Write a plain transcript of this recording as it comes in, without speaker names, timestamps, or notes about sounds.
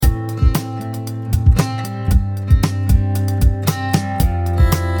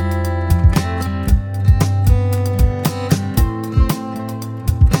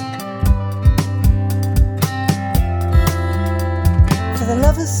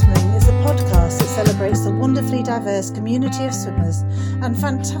Swimming is a podcast that celebrates the wonderfully diverse community of swimmers and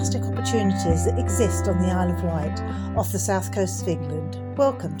fantastic opportunities that exist on the Isle of Wight off the south coast of England.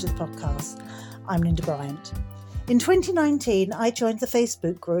 Welcome to the podcast. I'm Linda Bryant. In 2019, I joined the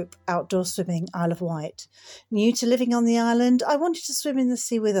Facebook group Outdoor Swimming Isle of Wight. New to living on the island, I wanted to swim in the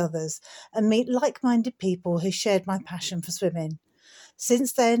sea with others and meet like-minded people who shared my passion for swimming.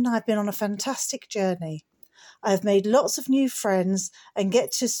 Since then, I've been on a fantastic journey. I've made lots of new friends and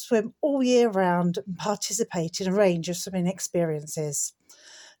get to swim all year round and participate in a range of swimming experiences.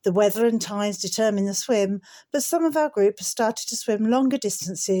 The weather and tides determine the swim, but some of our group has started to swim longer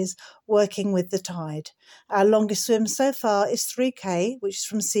distances, working with the tide. Our longest swim so far is 3K, which is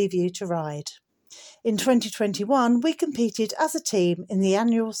from Seaview to Ryde. In 2021, we competed as a team in the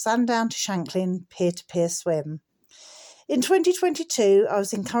annual Sandown to Shanklin peer-to-peer swim. In 2022, I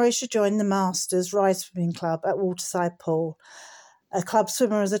was encouraged to join the Masters Ride Swimming Club at Waterside Pool. A club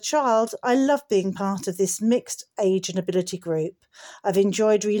swimmer as a child, I love being part of this mixed age and ability group. I've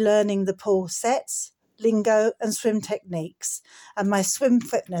enjoyed relearning the pool sets, lingo and swim techniques, and my swim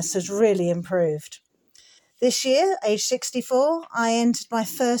fitness has really improved. This year, age 64, I entered my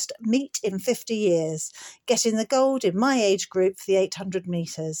first meet in 50 years, getting the gold in my age group for the 800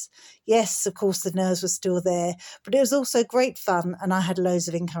 metres. Yes, of course, the nerves were still there, but it was also great fun and I had loads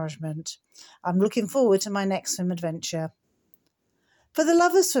of encouragement. I'm looking forward to my next swim adventure. For the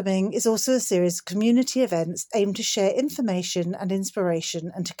Love of Swimming is also a series of community events aimed to share information and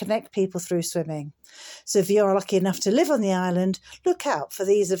inspiration and to connect people through swimming. So if you are lucky enough to live on the island, look out for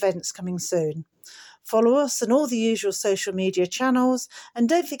these events coming soon. Follow us on all the usual social media channels and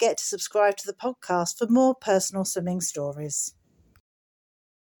don't forget to subscribe to the podcast for more personal swimming stories.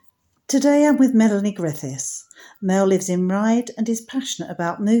 Today I'm with Melanie Griffiths. Mel lives in Ryde and is passionate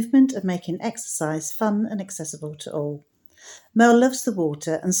about movement and making exercise fun and accessible to all. Mel loves the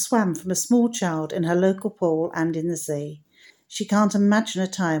water and swam from a small child in her local pool and in the sea. She can't imagine a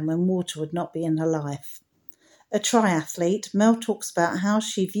time when water would not be in her life. A triathlete, Mel talks about how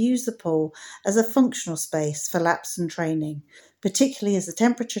she views the pool as a functional space for laps and training, particularly as the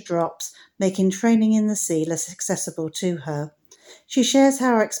temperature drops, making training in the sea less accessible to her. She shares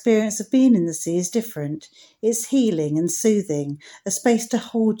how her experience of being in the sea is different. It's healing and soothing, a space to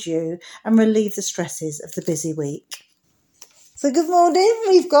hold you and relieve the stresses of the busy week. So good morning.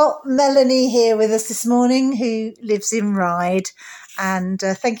 We've got Melanie here with us this morning who lives in Ryde. And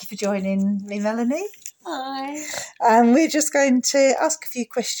thank you for joining me, Melanie. Hi. We're just going to ask a few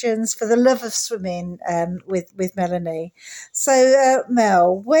questions for the love of swimming with Melanie. So,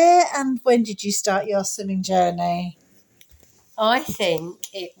 Mel, where and when did you start your swimming journey? I think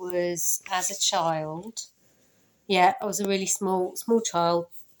it was as a child. Yeah, I was a really small child.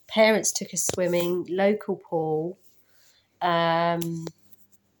 Parents took us swimming, local pool.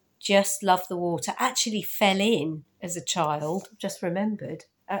 Just loved the water. Actually fell in as a child. Just remembered.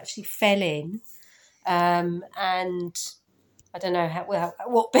 Actually fell in. And I don't know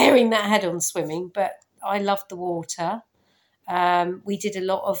what bearing that had on swimming, but I loved the water. We did a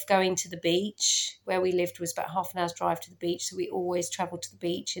lot of going to the beach. Where we lived was about half an hour's drive to the beach, so we always travelled to the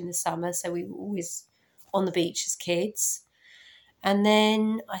beach in the summer, so we were always on the beach as kids. And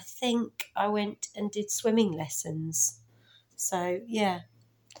then I think I went and did swimming lessons. So, yeah.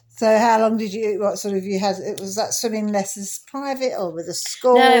 So how long did was that swimming lessons private or with a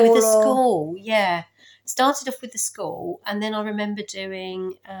school? No, with the school, yeah. Started off with the school, and then I remember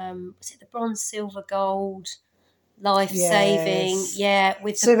doing, was it the bronze, silver, gold, life-saving? Yes. Yeah.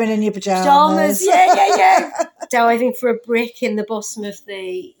 With swimming in your pyjamas. Yeah. Diving for a brick in the bottom of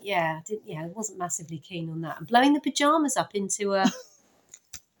the, I wasn't massively keen on that. And blowing the pyjamas up into a...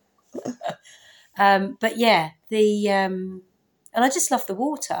 but yeah, and I just love the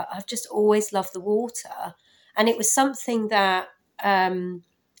water. I've just always loved the water. And it was something that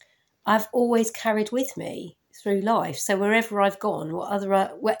I've always carried with me through life. So wherever I've gone,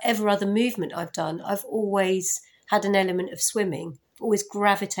 whatever other movement I've done, I've always had an element of swimming, always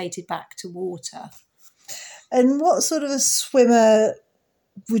gravitated back to water. And what sort of a swimmer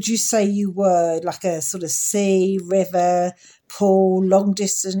would you say you were? Like a sort of sea, river, pool, long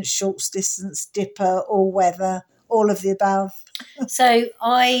distance, short distance, dipper, all weather, all of the above? So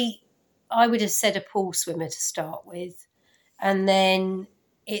I would have said a pool swimmer to start with. And then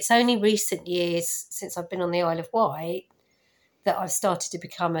it's only recent years since I've been on the Isle of Wight that I've started to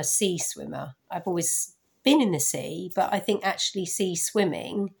become a sea swimmer. I've always been in the sea, but I think actually sea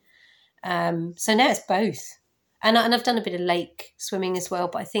swimming. So now it's both. And I've done a bit of lake swimming as well,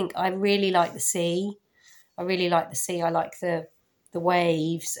 but I think I really like the sea. I like the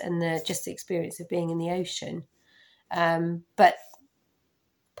waves and just the experience of being in the ocean. But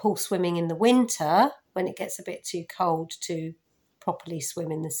pool swimming in the winter when it gets a bit too cold to properly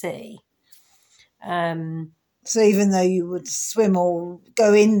swim in the sea. So even though you would swim or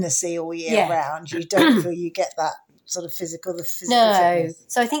go in the sea all year round, you don't feel you get that sort of physical fitness.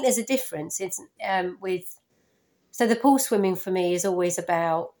 So I think there's a difference. It's so the pool swimming for me is always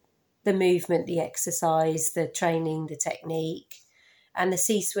about the movement, the exercise, the training, the technique, and the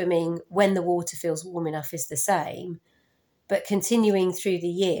sea swimming when the water feels warm enough is the same. But continuing through the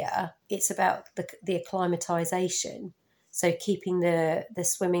year, it's about the acclimatisation. So keeping the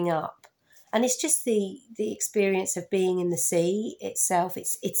swimming up. And it's just the experience of being in the sea itself.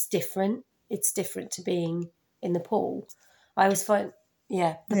 It's different. It's different to being in the pool. I always find,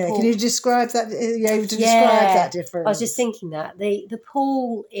 pool. Can you describe that? Are you able to describe that difference? I was just thinking that the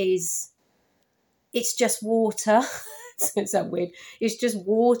pool it's just water. It's so weird. It's just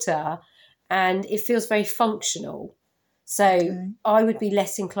water, and it feels very functional. So I would be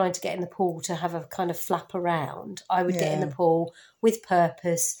less inclined to get in the pool to have a kind of flap around. I would get in the pool with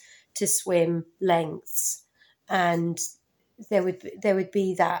purpose to swim lengths, and there would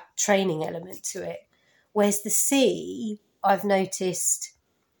be that training element to it. Whereas the sea, I've noticed,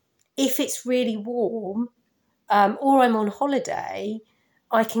 if it's really warm or I'm on holiday,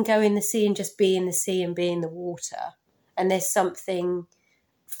 I can go in the sea and just be in the sea and be in the water. And there's something,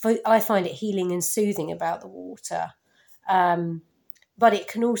 I find it healing and soothing about the water. But it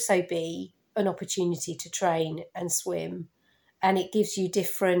can also be an opportunity to train and swim. And it gives you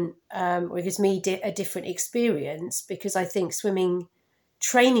it gives me a different experience, because I think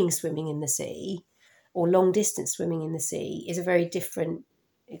training swimming in the sea or long distance swimming in the sea is a very different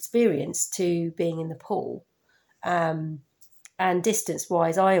experience to being in the pool. And distance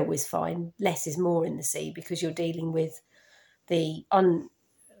wise, I always find less is more in the sea, because you're dealing with the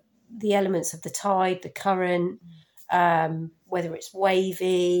elements of the tide, the current, whether it's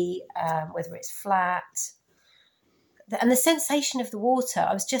wavy, whether it's flat. And the sensation of the water,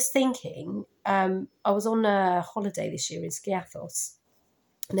 I was just thinking, I was on a holiday this year in Skiathos,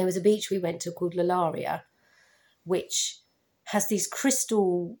 and there was a beach we went to called Lalaria, which has these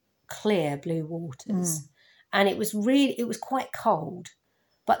crystal clear blue waters. And it was quite cold,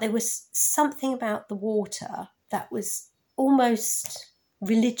 but there was something about the water that was almost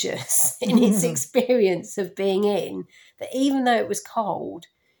religious in its experience of being in, that even though it was cold,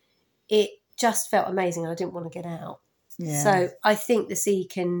 it just felt amazing. I didn't want to get out. Yeah. So I think the sea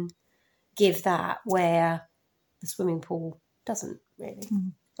can give that where the swimming pool doesn't really.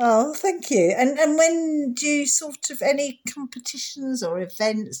 Oh, thank you. And when do you sort of any competitions or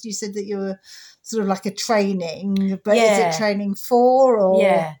events? You said that you were sort of like a training, but is it training for or?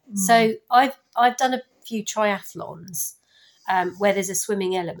 Yeah. So I've done a few triathlons where there's a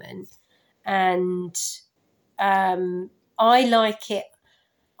swimming element, and I like it.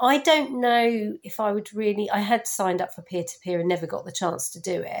 I don't know if I would really. I had signed up for peer-to-peer and never got the chance to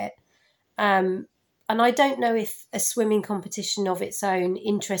do it. And I don't know if a swimming competition of its own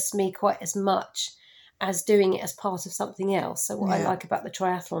interests me quite as much as doing it as part of something else. So what I like about the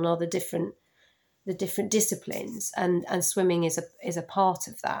triathlon are the different disciplines, and swimming is a part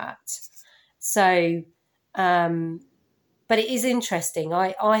of that. So, but it is interesting.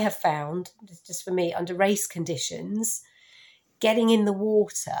 I have found, just for me, under race conditions, getting in the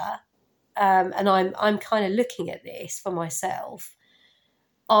water, and I'm kind of looking at this for myself.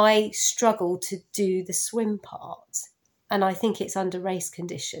 I struggle to do the swim part, and I think it's under race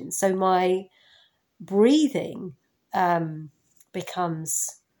conditions. So my breathing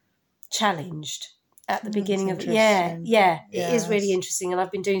becomes challenged at the beginning of it. It is really interesting, and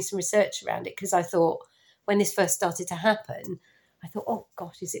I've been doing some research around it, because I thought when this first started to happen, I thought, oh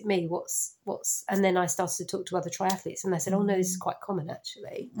gosh, is it me? What's? And then I started to talk to other triathletes, and they said, oh no, this is quite common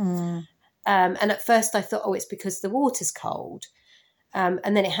actually. And at first I thought, oh, it's because the water's cold.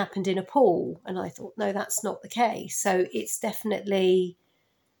 And then it happened in a pool, and I thought, no, that's not the case. So it's definitely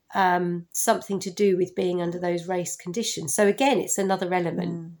something to do with being under those race conditions. So again, it's another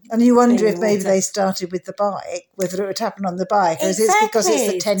element. And you wonder if maybe they started with the bike, whether it would happen on the bike, or is it because it's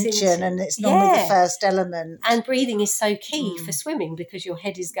the tension and it's normally the first element. And breathing is so key for swimming, because your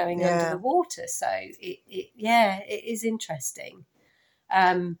head is going under the water. So it is interesting.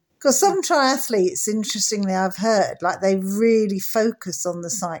 Because some triathletes, interestingly, I've heard, like they really focus on the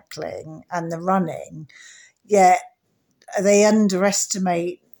cycling and the running, yet they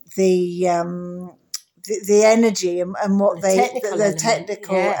underestimate the energy and what the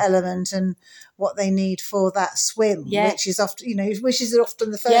technical element and what they need for that swim, which is often,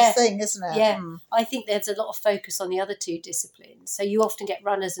 often the first thing, isn't it? Yeah, I think there's a lot of focus on the other two disciplines. So you often get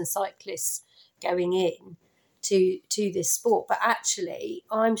runners and cyclists going in to this sport. But actually,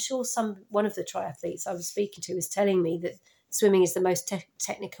 I'm sure one of the triathletes I was speaking to was telling me that swimming is the most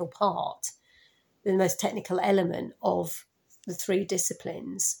technical part, the most technical element of the three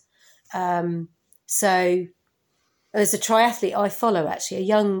disciplines. So there's a triathlete I follow, actually,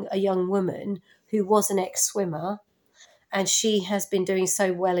 a young woman who was an ex-swimmer, and she has been doing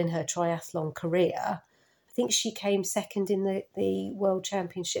so well in her triathlon career. I think she came second in the World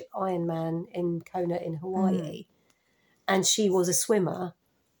Championship Ironman in Kona in Hawaii. And she was a swimmer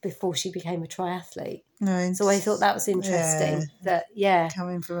before she became a triathlete. No, so I thought that was interesting.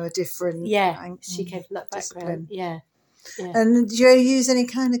 Coming from a different... she came from that background. Discipline. And do you use any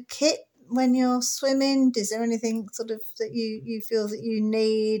kind of kit when you're swimming? Is there anything sort of that you feel that you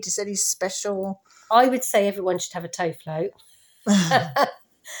need? Is there any special... I would say everyone should have a tow float.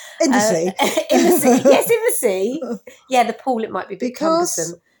 In the sea? In the sea, yes, in the sea. Yeah, the pool, it might be a bit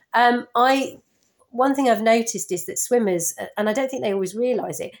cumbersome. One thing I've noticed is that swimmers, and I don't think they always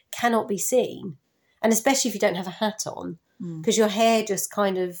realise it, cannot be seen. And especially if you don't have a hat on, because your hair just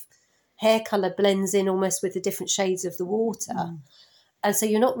kind of, hair colour blends in almost with the different shades of the water. And so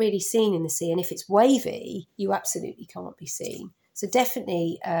you're not really seen in the sea. And if it's wavy, you absolutely can't be seen. So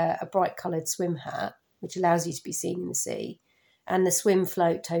definitely a bright coloured swim hat, which allows you to be seen in the sea. And the swim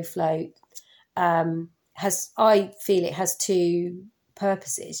float, tow float, I feel it has two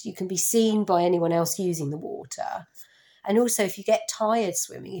purposes. You can be seen by anyone else using the water, and also if you get tired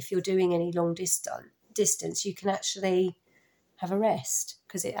swimming, if you're doing any long distance, you can actually have a rest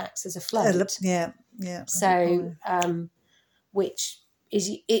because it acts as a float. So which is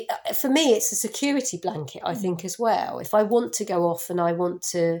it, for me, it's a security blanket, I think, as well. If I want to go off and I want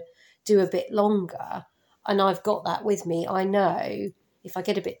to do a bit longer and I've got that with me, I know if I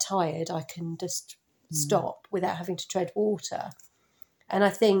get a bit tired I can just stop without having to tread water. And I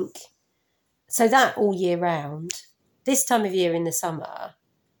think, so that all year round, this time of year in the summer,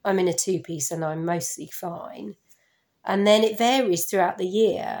 I'm in a two-piece and I'm mostly fine. And then it varies throughout the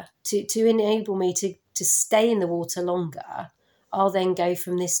year to enable me to stay in the water longer. I'll then go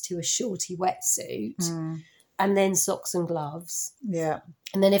from this to a shorty wetsuit and then socks and gloves. Yeah.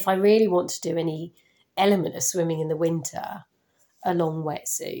 And then if I really want to do any element of swimming in the winter, a long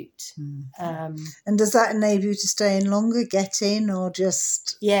wetsuit. And does that enable you to stay in longer, get in, or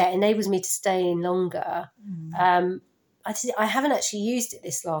just... Yeah, it enables me to stay in longer. I haven't actually used it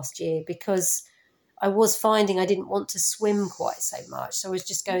this last year because I was finding I didn't want to swim quite so much. So I was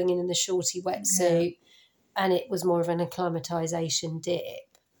just going in the shorty wetsuit and it was more of an acclimatisation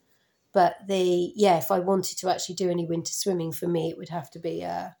dip. But if I wanted to actually do any winter swimming, for me, it would have to be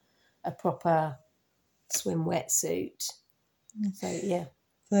a proper swim wetsuit. So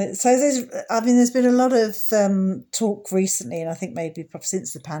there's been a lot of talk recently, and I think maybe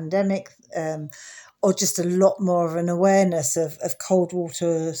since the pandemic, or just a lot more of an awareness of cold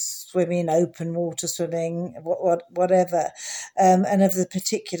water swimming, open water swimming, whatever, and of the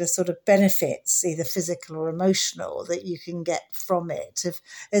particular sort of benefits, either physical or emotional, that you can get from it.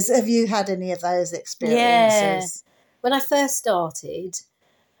 Have you had any of those experiences? Yeah. When I first started,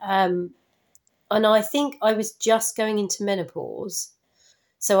 and I think I was just going into menopause.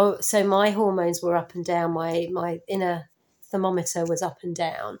 So my hormones were up and down. My inner thermometer was up and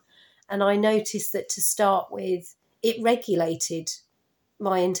down. And I noticed that to start with, it regulated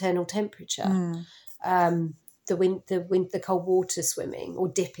my internal temperature. The cold water swimming or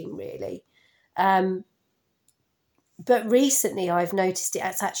dipping, really. But recently I've noticed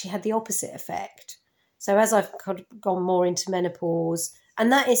it's actually had the opposite effect. So as I've gone more into menopause,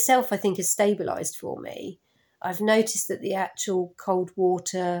 and that itself, I think, has stabilised for me. I've noticed that the actual cold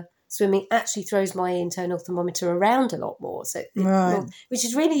water swimming actually throws my internal thermometer around a lot more, which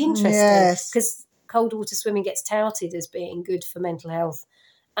is really interesting because cold water swimming gets touted as being good for mental health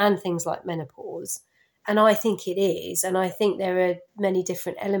and things like menopause. And I think it is. And I think there are many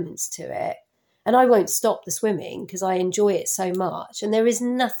different elements to it. And I won't stop the swimming because I enjoy it so much. And there is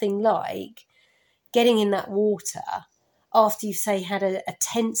nothing like getting in that water after you've, say, had a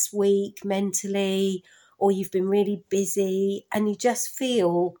tense week mentally, or you've been really busy, and you just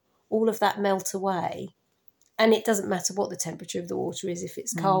feel all of that melt away. And it doesn't matter what the temperature of the water is, if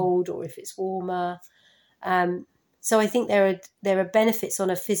it's cold or if it's warmer. So I think there are benefits on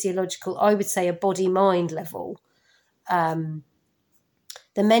a physiological, I would say a body-mind level. The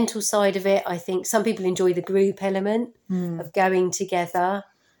mental side of it, I think some people enjoy the group element of going together.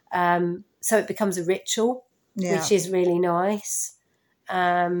 So it becomes a ritual, which is really nice.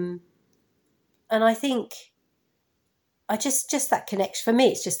 And I think I just that connection, for me,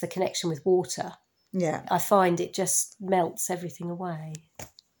 it's just the connection with water. Yeah. I find it just melts everything away.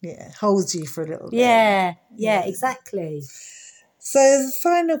 holds you for a little bit. Yeah, exactly. So the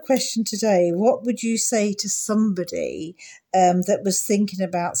final question today, what would you say to somebody that was thinking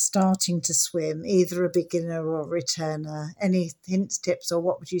about starting to swim, either a beginner or a returner? Any hints, tips, or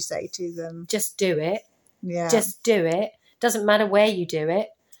what would you say to them? Just do it. Yeah. Just do it. Doesn't matter where you do it,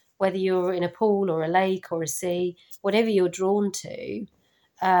 whether you're in a pool or a lake or a sea, whatever you're drawn to,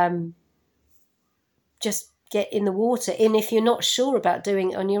 just get in the water. And if you're not sure about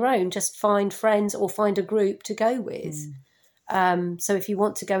doing it on your own, just find friends or find a group to go with. So if you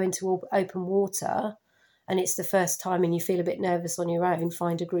want to go into open water and it's the first time and you feel a bit nervous on your own,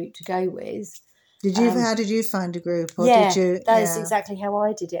 find a group to go with. How did you find a group? Or that is exactly how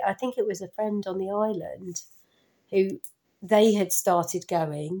I did it. I think it was a friend on the island who they had started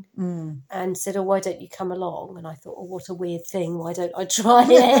going and said, why don't you come along? And I thought, what a weird thing. Why don't I try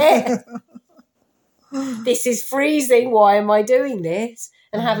it? This is freezing. Why am I doing this?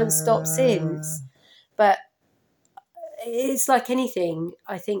 And haven't stopped since. But it's like anything.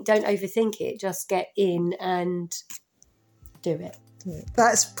 I think don't overthink it. Just get in and do it.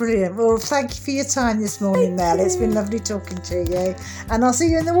 That's brilliant. Well, thank you for your time this morning, Mel. It's been lovely talking to you. And I'll see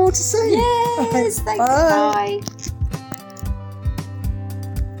you in the water soon. Yes, thanks. Bye.